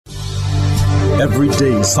Every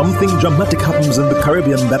day, something dramatic happens in the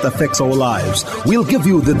Caribbean that affects our lives. We'll give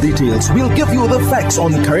you the details. We'll give you the facts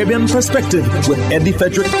on Caribbean Perspective with Eddie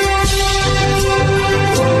Frederick.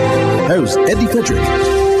 Here's Eddie Frederick.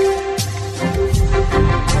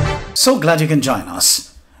 So glad you can join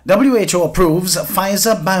us. WHO approves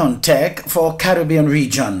Pfizer BioNtech for Caribbean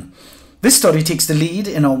region. This story takes the lead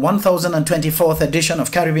in our 1024th edition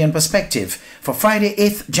of Caribbean Perspective for Friday,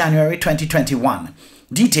 8th January 2021.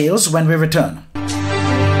 Details when we return.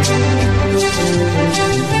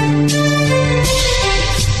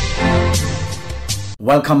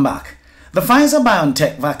 Welcome back. The Pfizer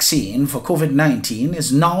BioNtech vaccine for COVID-19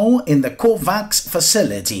 is now in the COVAX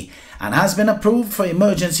facility and has been approved for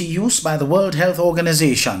emergency use by the World Health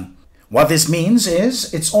Organization. What this means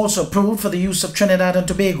is it's also approved for the use of Trinidad and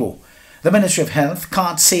Tobago. The Ministry of Health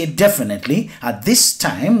can't say definitely at this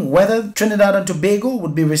time whether Trinidad and Tobago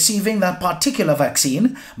would be receiving that particular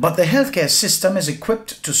vaccine, but the healthcare system is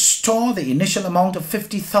equipped to store the initial amount of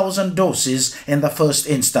 50,000 doses in the first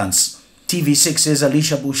instance. TV6's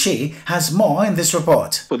Alicia Boucher has more in this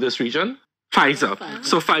report. For this region, Pfizer.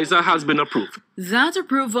 So Pfizer has been approved. That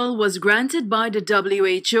approval was granted by the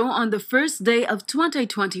WHO on the first day of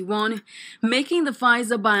 2021, making the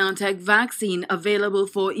Pfizer BioNtech vaccine available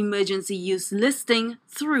for emergency use listing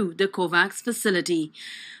through the COVAX facility.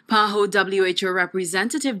 PAHO WHO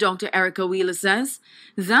representative Dr. Erica Wheeler says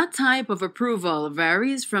that type of approval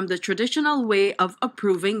varies from the traditional way of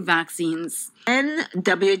approving vaccines. When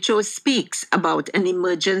WHO speaks about an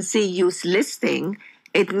emergency use listing,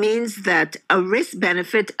 it means that a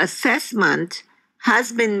risk-benefit assessment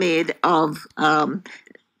has been made of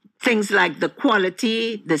things like the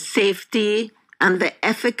quality, the safety, and the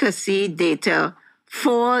efficacy data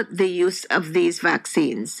for the use of these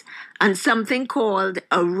vaccines, and something called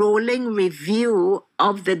a rolling review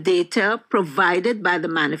of the data provided by the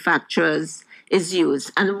manufacturers is used.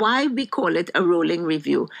 And why we call it a rolling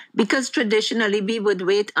review? Because traditionally we would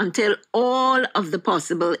wait until all of the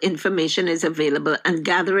possible information is available and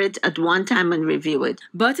gather it at one time and review it.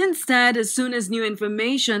 But instead, as soon as new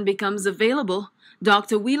information becomes available,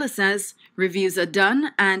 Dr. Wheeler says reviews are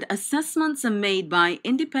done and assessments are made by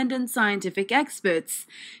independent scientific experts.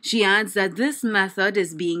 She adds that this method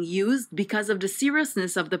is being used because of the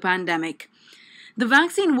seriousness of the pandemic. The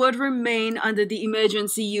vaccine would remain under the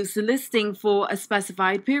emergency use listing for a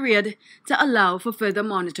specified period to allow for further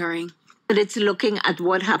monitoring. It's looking at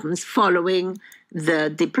what happens following the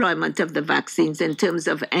deployment of the vaccines in terms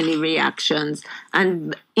of any reactions.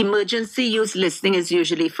 And emergency use listing is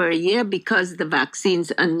usually for a year because the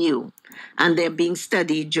vaccines are new and they're being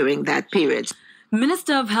studied during that period.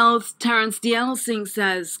 Minister of Health Terence D'Elsing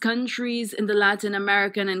says countries in the Latin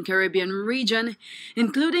American and Caribbean region,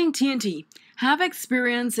 including TNT, have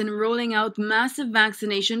experience in rolling out massive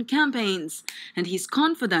vaccination campaigns, and he's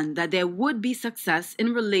confident that there would be success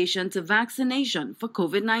in relation to vaccination for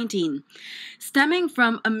COVID-19. Stemming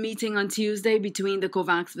from a meeting on Tuesday between the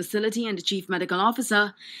COVAX facility and the chief medical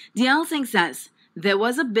officer, D'Elsing says there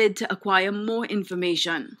was a bid to acquire more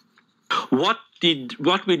information. What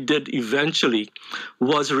we did eventually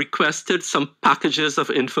was requested some packages of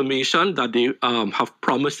information that they have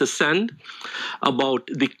promised to send about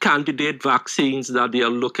the candidate vaccines that they are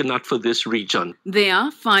looking at for this region. They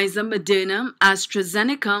are Pfizer, Moderna,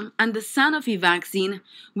 AstraZeneca, and the Sanofi vaccine,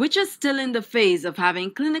 which is still in the phase of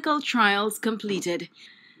having clinical trials completed.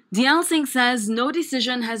 D'Elsing says no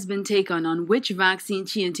decision has been taken on which vaccine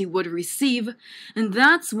TNT would receive, and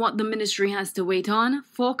that's what the ministry has to wait on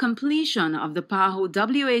for completion of the PAHO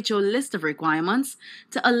WHO list of requirements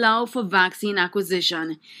to allow for vaccine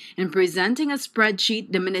acquisition. In presenting a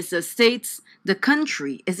spreadsheet, the minister states the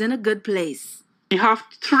country is in a good place. We have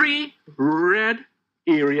 3 red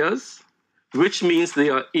areas, which means they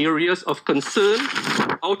are areas of concern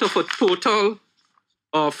out of a total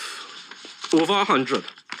of over 100.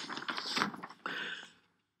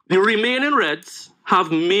 The remaining reds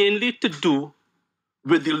have mainly to do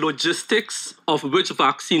with the logistics of which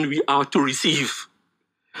vaccine we are to receive.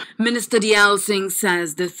 Minister D'Elsing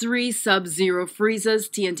says the 3 sub-zero freezers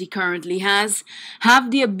TNT currently has have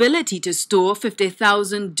the ability to store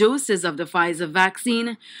 50,000 doses of the Pfizer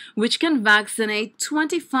vaccine, which can vaccinate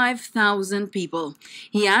 25,000 people.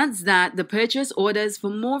 He adds that the purchase orders for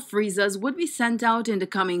more freezers would be sent out in the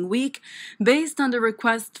coming week based on the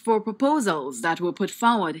request for proposals that were put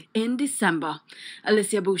forward in December.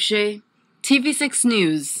 Alicia Boucher, TV6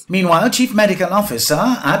 News. Meanwhile, Chief Medical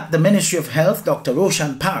Officer at the Ministry of Health, Dr.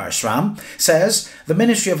 Roshan Parasram, says the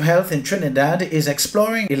Ministry of Health in Trinidad is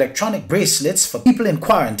exploring electronic bracelets for people in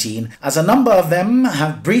quarantine, as a number of them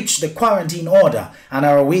have breached the quarantine order and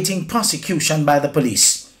are awaiting prosecution by the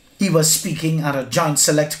police. He was speaking at a joint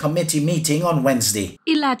select committee meeting on Wednesday.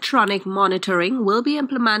 Electronic monitoring will be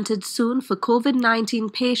implemented soon for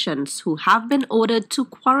COVID-19 patients who have been ordered to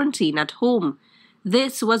quarantine at home.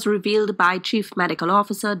 This was revealed by Chief Medical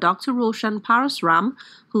Officer Dr. Roshan Parasram,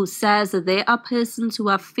 who says that there are persons who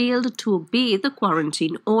have failed to obey the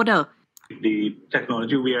quarantine order. The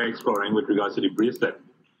technology we are exploring with regards to the bracelet,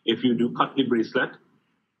 if you do cut the bracelet,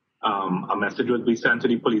 a message will be sent to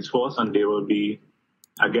the police force and they will be,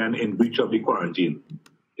 again, in breach of the quarantine.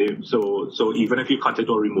 So even if you cut it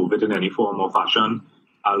or remove it in any form or fashion,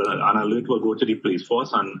 an alert will go to the police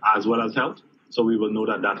force and as well as health, so we will know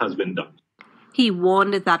that that has been done. He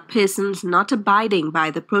warned that persons not abiding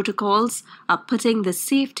by the protocols are putting the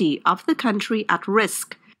safety of the country at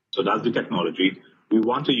risk. So that's the technology we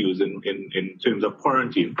want to use in terms of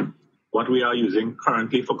quarantine. What we are using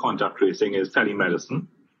currently for contact tracing is telemedicine.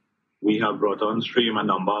 We have brought on stream a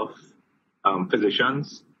number of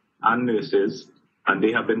physicians and nurses, and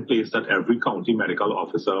they have been placed at every county medical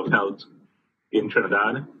officer of health in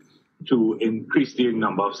Trinidad to increase the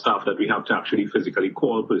number of staff that we have to actually physically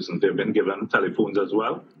call persons. They've been given telephones as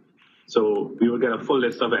well. So we will get a full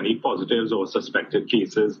list of any positives or suspected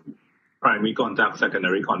cases, primary contacts,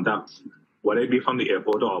 secondary contacts, whether it be from the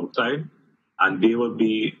airport or outside, and they will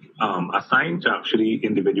be assigned to actually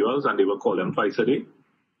individuals, and they will call them twice a day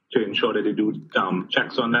to ensure that they do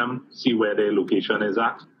checks on them, see where their location is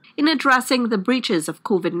at. In addressing the breaches of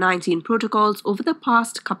COVID-19 protocols over the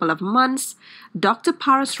past couple of months, Dr.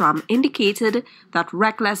 Parasram indicated that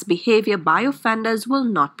reckless behavior by offenders will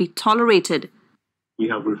not be tolerated. We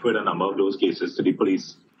have referred a number of those cases to the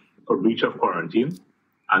police for breach of quarantine,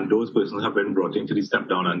 and those persons have been brought into the step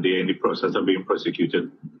down and they are in the process of being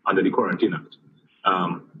prosecuted under the Quarantine Act.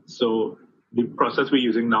 So the process we're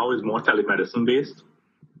using now is more telemedicine based.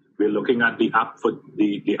 We're looking at the app for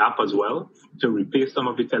the app as well to replace some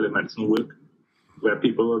of the telemedicine work where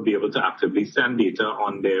people will be able to actively send data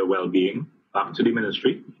on their well-being back to the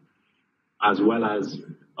ministry, as well as,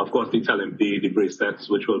 of course, the bracelets,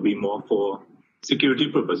 which will be more for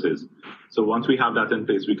security purposes. So once we have that in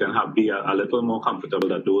place, we can be a little more comfortable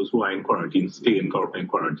that those who are in quarantine stay in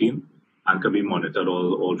quarantine and can be monitored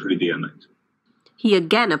all through the day and night. He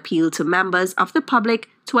again appealed to members of the public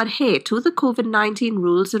to adhere to the COVID-19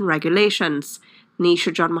 rules and regulations.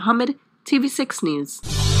 Nisha John Mohammed, TV6 News.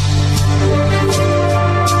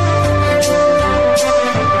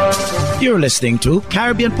 You're listening to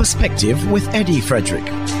Caribbean Perspective with Eddie Frederick.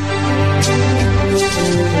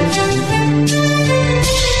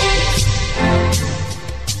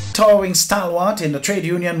 Towering stalwart in the trade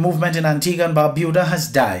union movement in Antigua and Barbuda has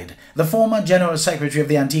died. The former General Secretary of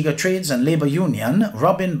the Antigua Trades and Labor Union,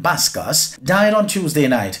 Robin Bascos, died on Tuesday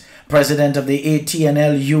night. President of the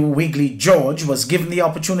ATNLU, Wiggly George, was given the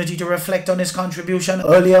opportunity to reflect on his contribution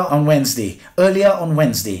earlier on Wednesday.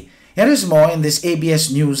 Here is more in this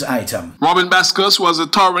ABS News item. Robin Bascos was a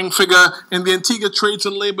towering figure in the Antigua Trades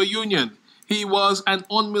and Labor Union. He was an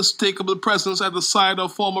unmistakable presence at the side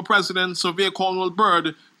of former President Sir Cornwall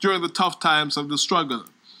Bird during the tough times of the struggle.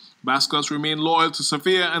 Bascos remained loyal to Sir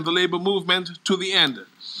and the labor movement to the end.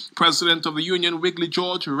 President of the union, Wiggly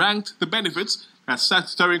George, ranked the benefits that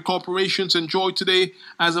statutory corporations enjoy today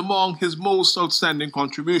as among his most outstanding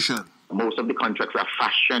contribution. Most of the contracts are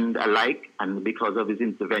fashioned alike, and because of his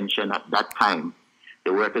intervention at that time,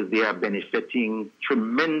 the workers there are benefiting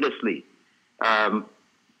tremendously,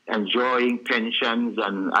 enjoying pensions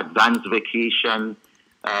and advanced vacation.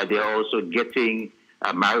 They're also getting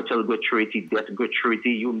marital gratuity, death gratuity,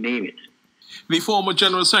 you name it. The former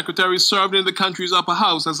General Secretary served in the country's upper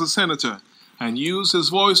house as a senator and used his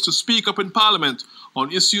voice to speak up in Parliament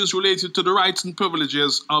on issues related to the rights and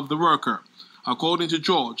privileges of the worker. According to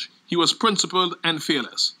George, he was principled and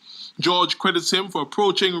fearless. George credits him for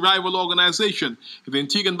approaching rival organization, the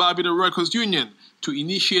Antigua and Barbuda Workers Union, to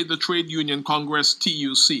initiate the Trade Union Congress,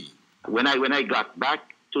 TUC. When I got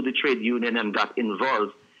back to the trade union and got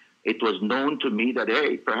involved, it was known to me that,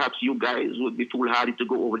 hey, perhaps you guys would be foolhardy to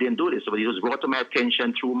go over there and do this. But it was brought to my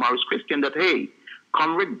attention through Maurice Christian that, hey,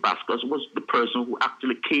 Comrade Bascos was the person who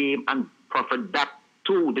actually came and proffered that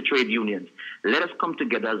to the trade unions. Let us come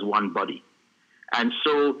together as one body. And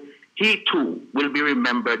so he, too, will be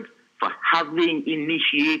remembered for having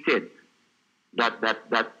initiated that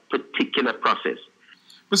particular process.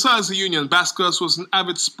 Besides the union, Bascos was an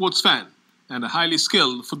avid sports fan and a highly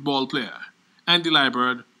skilled football player. Andy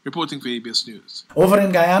Liebert, reporting for ABS News. Over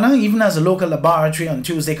in Guyana, even as a local laboratory on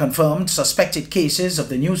Tuesday confirmed suspected cases of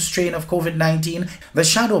the new strain of COVID-19, the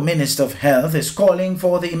Shadow Minister of Health is calling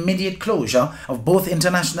for the immediate closure of both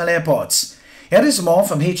international airports. Here is more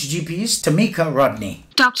from HGP's Tamika Rodney.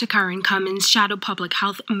 Dr. Karen Cummins, Shadow Public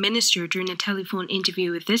Health Minister, during a telephone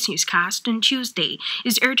interview with this newscast on Tuesday,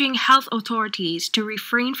 is urging health authorities to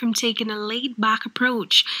refrain from taking a laid-back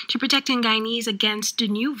approach to protecting Guyanese against the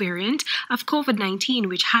new variant of COVID-19,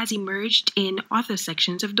 which has emerged in other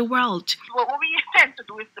sections of the world. What we tend to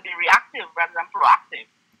do is to be reactive rather than proactive.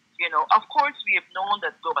 Of course, we have known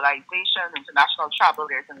that globalization, international travel,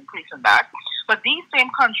 there's an increase in that. But these same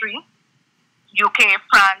countries, UK,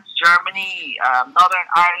 France, Germany, Northern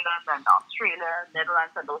Ireland, and Australia,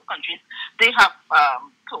 Netherlands, and those countries, they have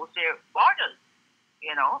closed their borders,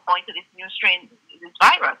 owing to this new strain, this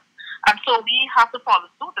virus. And so we have to follow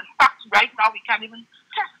suit. In fact, right now, we can't even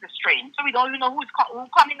test the strain, so we don't even know who's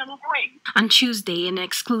coming and who's going. On Tuesday, in an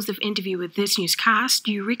exclusive interview with this newscast,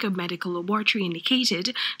 Eureka Medical Laboratory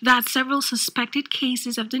indicated that several suspected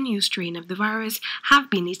cases of the new strain of the virus have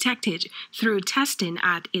been detected through testing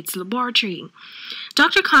at its laboratory.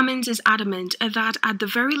 Dr. Cummins is adamant that at the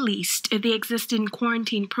very least, the existing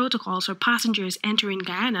quarantine protocols for passengers entering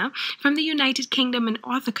Guyana from the United Kingdom and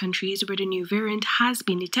other countries where the new variant has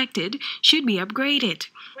been detected should be upgraded.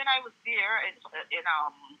 When I was there in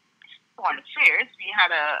Foreign Affairs, we had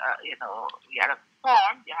a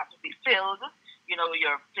form. You have to be filled,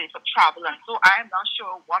 your place of travel, and so I am not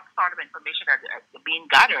sure what sort of information is being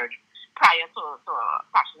gathered prior to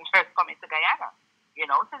passengers coming to Guyana.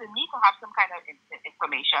 So they need to have some kind of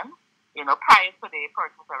information, prior to the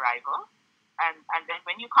person's arrival, and then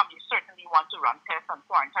when you come, you certainly want to run tests and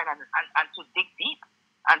quarantine and to dig deep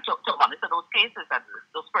and to monitor those cases and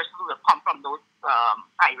those persons who have come from those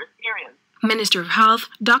high-risk areas. Minister of Health,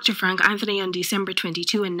 Dr. Frank Anthony, on December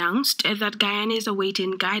 22 announced that Guyana is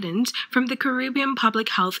awaiting guidance from the Caribbean Public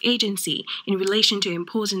Health Agency in relation to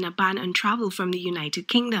imposing a ban on travel from the United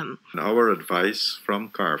Kingdom. Our advice from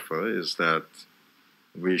CARFA is that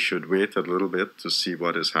we should wait a little bit to see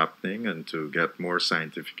what is happening and to get more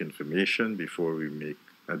scientific information before we make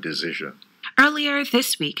a decision. Earlier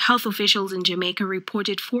this week, health officials in Jamaica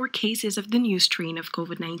reported 4 cases of the new strain of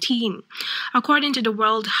COVID-19. According to the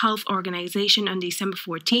World Health Organization, on December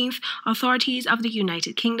 14th, authorities of the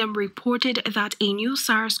United Kingdom reported that a new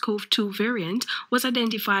SARS-CoV-2 variant was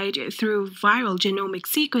identified through viral genomic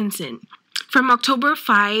sequencing. From October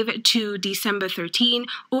 5 to December 13,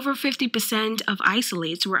 over 50% of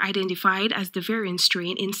isolates were identified as the variant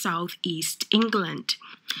strain in southeast England.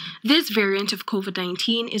 This variant of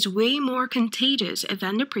COVID-19 is way more contagious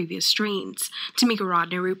than the previous strains. Tamika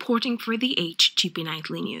Rodney reporting for the HGP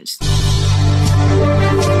Nightly News.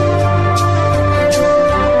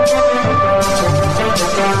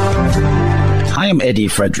 I am Eddie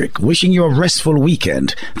Frederick, wishing you a restful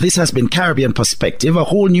weekend. This has been Caribbean Perspective, a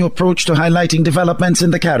whole new approach to highlighting developments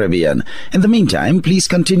in the Caribbean. In the meantime, please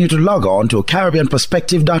continue to log on to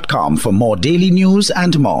CaribbeanPerspective.com for more daily news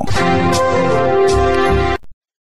and more.